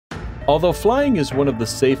Although flying is one of the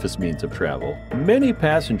safest means of travel, many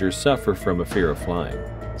passengers suffer from a fear of flying.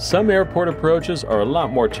 Some airport approaches are a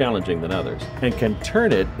lot more challenging than others and can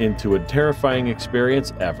turn it into a terrifying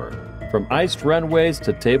experience ever. From iced runways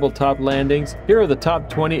to tabletop landings, here are the top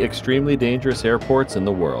 20 extremely dangerous airports in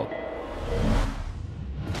the world.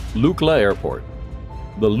 Yrausquin Airport.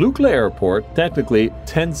 The Yrausquin Airport, technically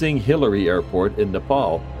Tenzing-hillary Airport in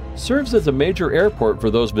Nepal, serves as a major airport for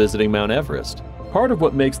those visiting Mount Everest. Part of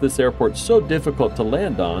what makes this airport so difficult to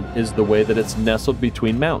land on is the way that it's nestled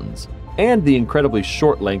between mountains and the incredibly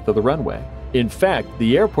short length of the runway. In fact,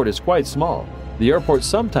 the airport is quite small. The airport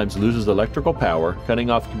sometimes loses electrical power, cutting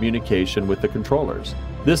off communication with the controllers.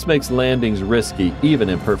 This makes landings risky even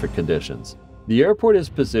in perfect conditions. The airport is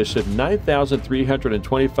positioned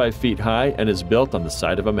 9,325 feet high and is built on the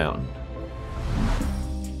side of a mountain.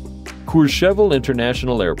 Courchevel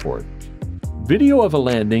International Airport. Video of a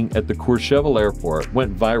landing at the Courchevel Airport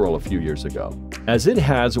went viral a few years ago, as it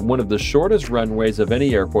has one of the shortest runways of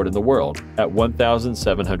any airport in the world at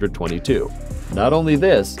 1,722. Not only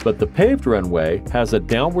this, but the paved runway has a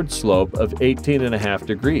downward slope of 18.5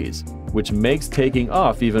 degrees, which makes taking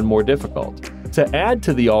off even more difficult. To add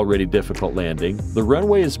to the already difficult landing, the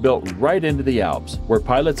runway is built right into the Alps, where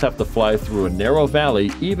pilots have to fly through a narrow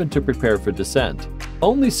valley even to prepare for descent.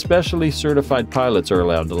 Only specially certified pilots are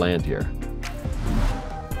allowed to land here.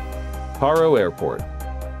 Paro Airport.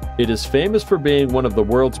 It is famous for being one of the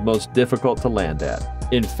world's most difficult to land at.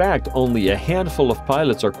 In fact, only a handful of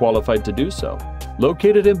pilots are qualified to do so.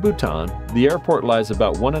 Located in Bhutan, the airport lies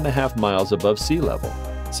about 1.5 miles above sea level.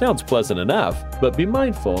 Sounds pleasant enough, but be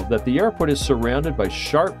mindful that the airport is surrounded by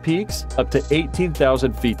sharp peaks up to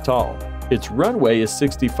 18,000 feet tall. Its runway is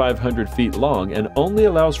 6,500 feet long and only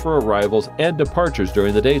allows for arrivals and departures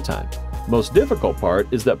during the daytime. Most difficult part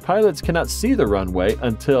is that pilots cannot see the runway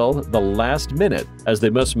until the last minute, as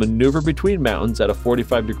they must maneuver between mountains at a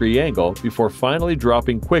 45-degree angle before finally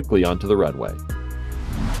dropping quickly onto the runway.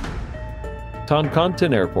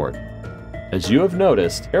 Toncontin Airport. As you have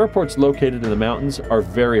noticed, airports located in the mountains are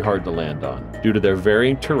very hard to land on due to their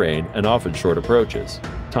varying terrain and often short approaches.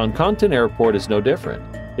 Toncontin Airport is no different.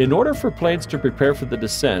 In order for planes to prepare for the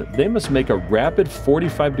descent, they must make a rapid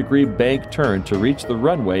 45-degree bank turn to reach the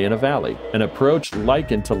runway in a valley, an approach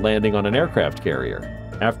likened to landing on an aircraft carrier.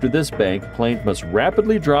 After this bank, planes must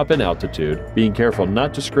rapidly drop in altitude, being careful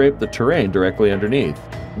not to scrape the terrain directly underneath.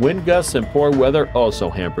 Wind gusts and poor weather also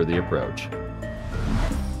hamper the approach.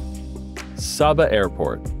 Saba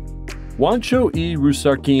Airport. Juancho E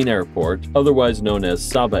Yrausquin Airport, otherwise known as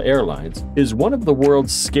Saba Airlines, is one of the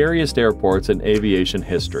world's scariest airports in aviation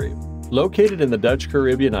history. Located in the Dutch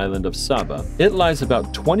Caribbean island of Saba, it lies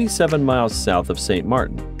about 27 miles south of St.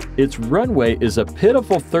 Maarten. Its runway is a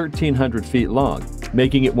pitiful 1,300 feet long,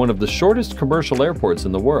 making it one of the shortest commercial airports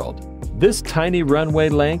in the world. This tiny runway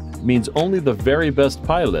length means only the very best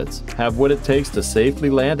pilots have what it takes to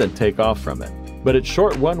safely land and take off from it. But its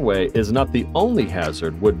short runway is not the only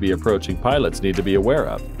hazard would-be approaching pilots need to be aware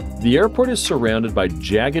of. The airport is surrounded by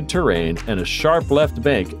jagged terrain and a sharp left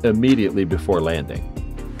bank immediately before landing.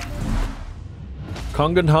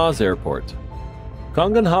 Congonhas Airport.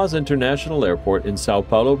 Congonhas International Airport in Sao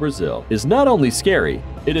Paulo, Brazil is not only scary,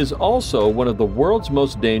 it is also one of the world's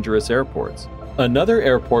most dangerous airports. Another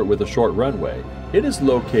airport with a short runway, it is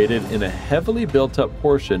located in a heavily built-up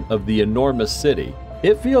portion of the enormous city.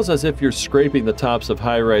 It feels as if you're scraping the tops of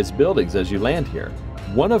high-rise buildings as you land here.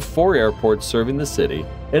 One of 4 airports serving the city,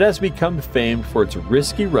 it has become famed for its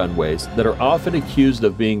risky runways that are often accused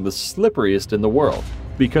of being the slipperiest in the world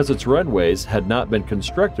because its runways had not been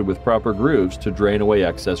constructed with proper grooves to drain away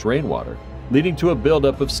excess rainwater, leading to a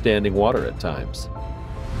buildup of standing water at times.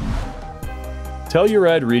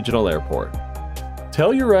 Telluride Regional Airport.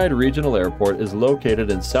 Telluride Regional Airport is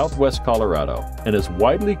located in southwest Colorado and is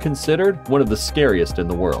widely considered one of the scariest in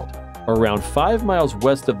the world. Around 5 miles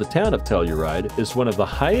west of the town of Telluride is one of the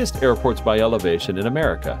highest airports by elevation in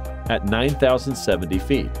America, at 9,070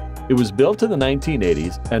 feet. It was built in the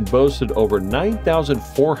 1980s and boasted over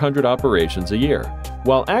 9,400 operations a year.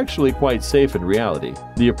 While actually quite safe in reality,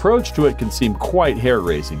 the approach to it can seem quite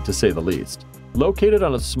hair-raising to say the least. Located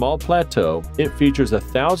on a small plateau, it features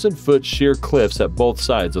 1,000-foot sheer cliffs at both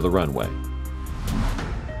sides of the runway.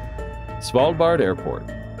 Svalbard Airport.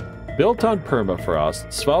 Built on permafrost,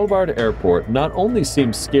 Svalbard Airport not only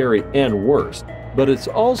seems scary and worse, but it's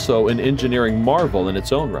also an engineering marvel in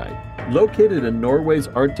its own right. Located in Norway's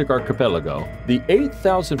Arctic archipelago, the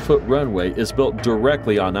 8,000-foot runway is built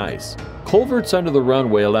directly on ice. Culverts under the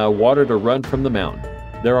runway allow water to run from the mountain.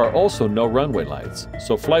 There are also no runway lights,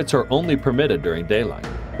 so flights are only permitted during daylight.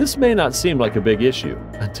 This may not seem like a big issue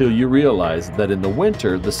until you realize that in the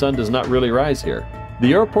winter the sun does not really rise here.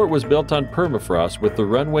 The airport was built on permafrost with the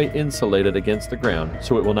runway insulated against the ground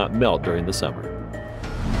so it will not melt during the summer.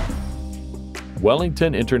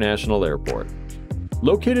 Wellington International Airport.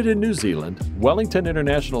 Located in New Zealand, Wellington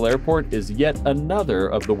International Airport is yet another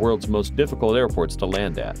of the world's most difficult airports to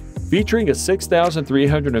land at. Featuring a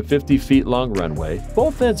 6,350 feet long runway,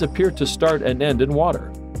 both ends appear to start and end in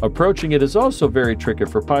water. Approaching it is also very tricky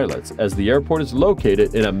for pilots, as the airport is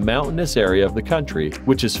located in a mountainous area of the country,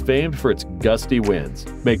 which is famed for its gusty winds,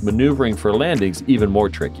 make maneuvering for landings even more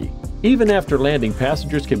tricky. Even after landing,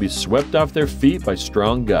 passengers can be swept off their feet by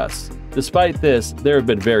strong gusts. Despite this, there have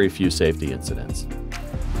been very few safety incidents.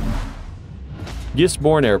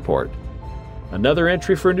 Gisborne Airport. Another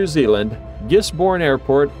entry for New Zealand, Gisborne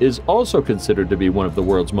Airport is also considered to be one of the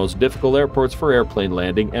world's most difficult airports for airplane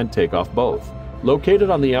landing and takeoff both. Located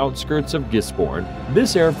on the outskirts of Gisborne,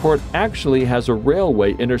 this airport actually has a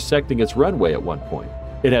railway intersecting its runway at one point.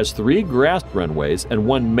 It has 3 grassed runways and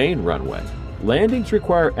 1 main runway. Landings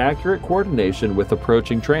require accurate coordination with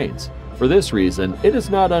approaching trains. For this reason, it is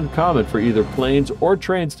not uncommon for either planes or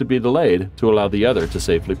trains to be delayed to allow the other to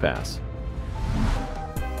safely pass.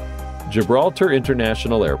 Gibraltar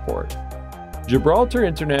International Airport. Gibraltar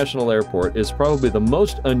International Airport is probably the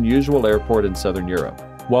most unusual airport in Southern Europe.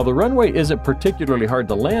 While the runway isn't particularly hard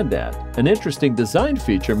to land at, an interesting design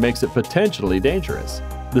feature makes it potentially dangerous.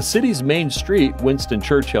 The city's main street, Winston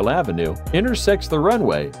Churchill Avenue, intersects the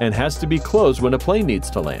runway and has to be closed when a plane needs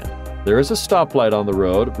to land. There is a stoplight on the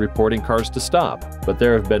road reporting cars to stop, but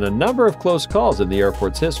there have been a number of close calls in the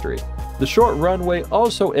airport's history. The short runway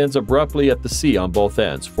also ends abruptly at the sea on both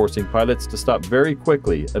ends, forcing pilots to stop very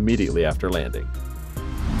quickly immediately after landing.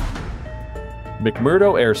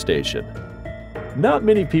 McMurdo Air Station. Not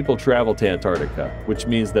many people travel to Antarctica, which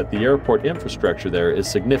means that the airport infrastructure there is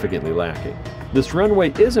significantly lacking. This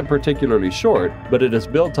runway isn't particularly short, but it is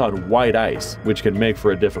built on white ice, which can make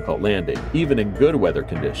for a difficult landing, even in good weather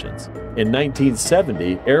conditions. In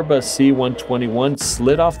 1970, Airbus C-121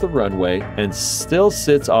 slid off the runway and still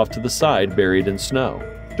sits off to the side buried in snow.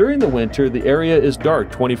 During the winter, the area is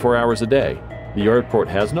dark 24 hours a day. The airport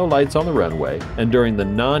has no lights on the runway, and during the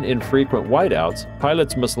non-infrequent whiteouts,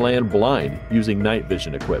 pilots must land blind using night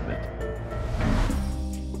vision equipment.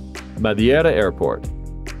 Madeira Airport.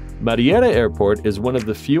 Madeira Airport is one of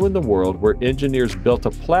the few in the world where engineers built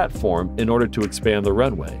a platform in order to expand the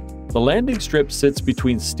runway. The landing strip sits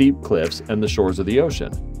between steep cliffs and the shores of the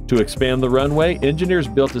ocean. To expand the runway, engineers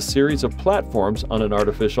built a series of platforms on an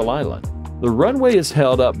artificial island. The runway is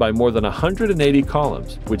held up by more than 180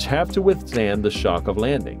 columns, which have to withstand the shock of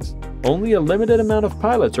landings. Only a limited amount of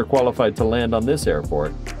pilots are qualified to land on this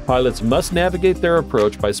airport. Pilots must navigate their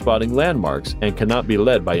approach by spotting landmarks and cannot be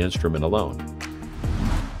led by instrument alone.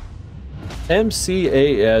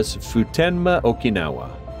 MCAS Futenma, Okinawa.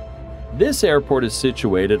 This airport is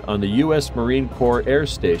situated on the U.S. Marine Corps Air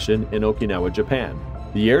Station in Okinawa, Japan.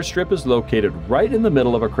 The airstrip is located right in the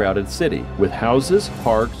middle of a crowded city, with houses,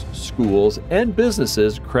 parks, schools, and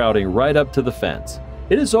businesses crowding right up to the fence.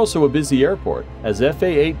 It is also a busy airport, as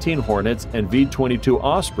FA-18 Hornets and V-22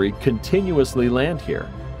 Osprey continuously land here.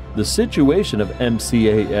 The situation of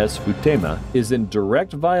MCAS Futenma is in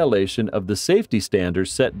direct violation of the safety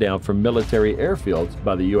standards set down for military airfields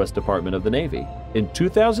by the U.S. Department of the Navy. In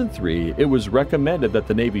 2003, it was recommended that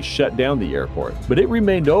the Navy shut down the airport, but it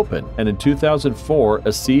remained open, and in 2004, a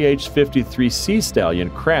CH-53 Sea Stallion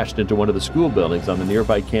crashed into one of the school buildings on the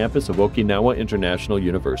nearby campus of Okinawa International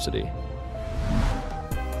University.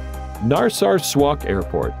 Narsarsuaq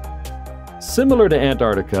Airport. Similar to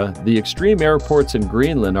Antarctica, the extreme airports in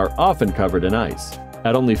Greenland are often covered in ice.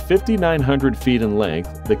 At only 5,900 feet in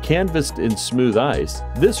length, the canvassed in smooth ice,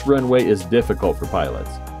 this runway is difficult for pilots.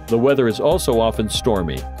 The weather is also often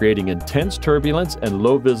stormy, creating intense turbulence and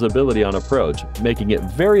low visibility on approach, making it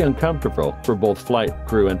very uncomfortable for both flight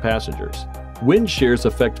crew and passengers. Wind shears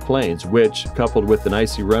affect planes, which, coupled with an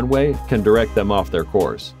icy runway, can direct them off their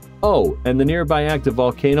course. Oh, and the nearby active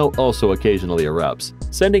volcano also occasionally erupts,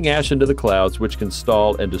 sending ash into the clouds which can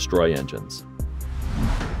stall and destroy engines.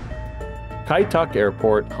 Kai Tak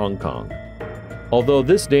Airport, Hong Kong. Although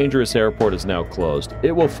this dangerous airport is now closed,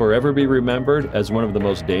 it will forever be remembered as one of the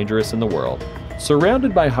most dangerous in the world.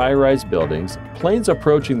 Surrounded by high-rise buildings, planes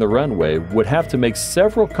approaching the runway would have to make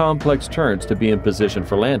several complex turns to be in position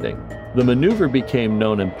for landing. The maneuver became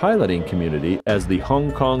known in piloting community as the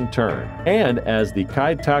Hong Kong turn and as the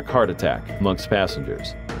Kai Tak heart attack amongst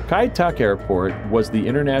passengers. Kai Tak Airport was the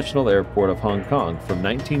international airport of Hong Kong from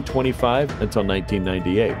 1925 until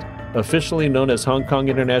 1998. officially known as Hong Kong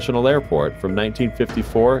International Airport from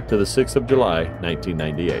 1954 to the 6th of July,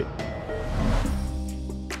 1998.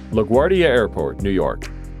 LaGuardia Airport, New York.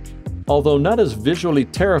 Although not as visually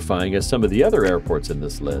terrifying as some of the other airports in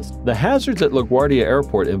this list, the hazards at LaGuardia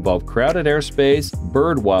Airport involve crowded airspace,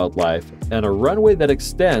 bird wildlife, and a runway that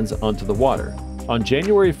extends onto the water. On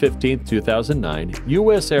January 15, 2009,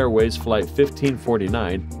 U.S. Airways Flight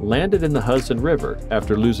 1549 landed in the Hudson River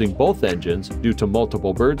after losing both engines due to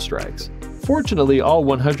multiple bird strikes. Fortunately, all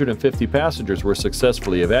 150 passengers were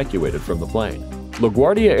successfully evacuated from the plane.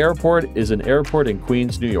 LaGuardia Airport is an airport in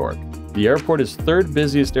Queens, New York. The airport is the third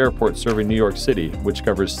busiest airport serving New York City, which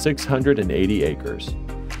covers 680 acres.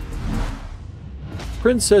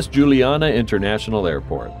 Princess Juliana International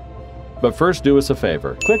Airport. But first, do us a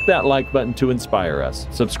favor. Click that like button to inspire us.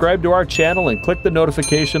 Subscribe to our channel and click the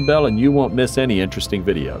notification bell and you won't miss any interesting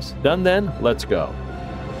videos. Done then? Let's go.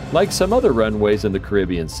 Like some other runways in the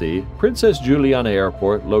Caribbean Sea, Princess Juliana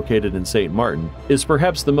Airport, located in St. Maarten, is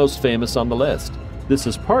perhaps the most famous on the list. This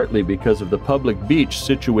is partly because of the public beach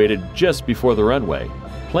situated just before the runway.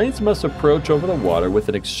 Planes must approach over the water with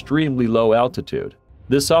an extremely low altitude.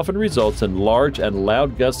 This often results in large and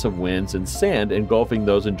loud gusts of winds and sand engulfing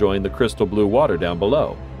those enjoying the crystal blue water down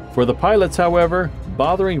below. For the pilots, however,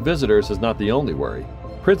 bothering visitors is not the only worry.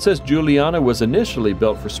 Princess Juliana was initially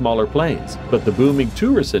built for smaller planes, but the booming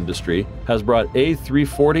tourist industry has brought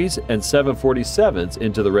A340s and 747s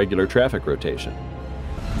into the regular traffic rotation.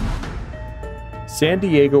 San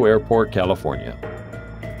Diego Airport, California.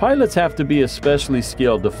 Pilots have to be especially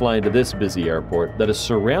skilled to fly into this busy airport that is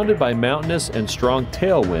surrounded by mountainous and strong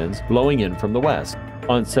tailwinds blowing in from the west.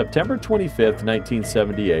 On September 25,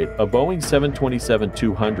 1978, a Boeing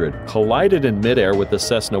 727-200 collided in midair with the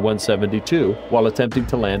Cessna 172 while attempting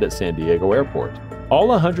to land at San Diego Airport. All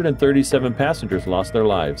 137 passengers lost their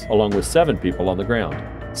lives, along with 7 people on the ground.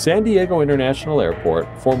 San Diego International Airport,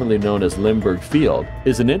 formerly known as Lindbergh Field,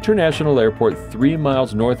 is an international airport 3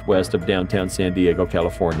 miles northwest of downtown San Diego,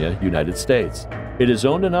 California, United States. It is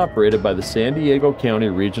owned and operated by the San Diego County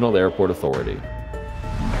Regional Airport Authority.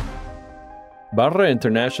 Barra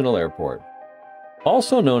International Airport.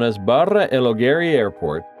 Also known as Barra Elogary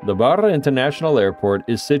Airport, the Barra International Airport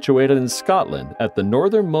is situated in Scotland at the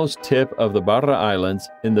northernmost tip of the Barra Islands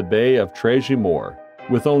in the Bay of Trégimor.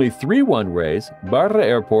 With only 3 runways, Barra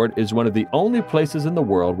Airport is one of the only places in the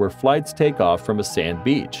world where flights take off from a sand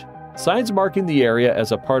beach. Signs marking the area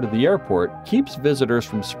as a part of the airport keeps visitors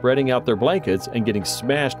from spreading out their blankets and getting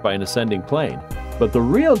smashed by an ascending plane. But the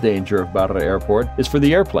real danger of Barra Airport is for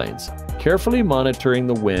the airplanes. Carefully monitoring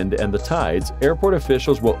the wind and the tides, airport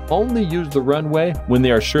officials will only use the runway when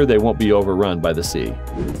they are sure they won't be overrun by the sea.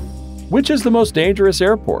 Which is the most dangerous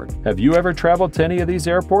airport? Have you ever traveled to any of these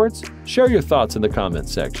airports? Share your thoughts in the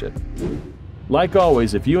comments section. Like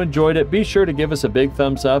always, if you enjoyed it, be sure to give us a big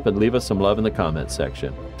thumbs up and leave us some love in the comments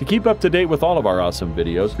section. To keep up to date with all of our awesome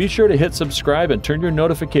videos, be sure to hit subscribe and turn your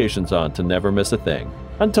notifications on to never miss a thing.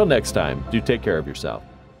 Until next time, do take care of yourself.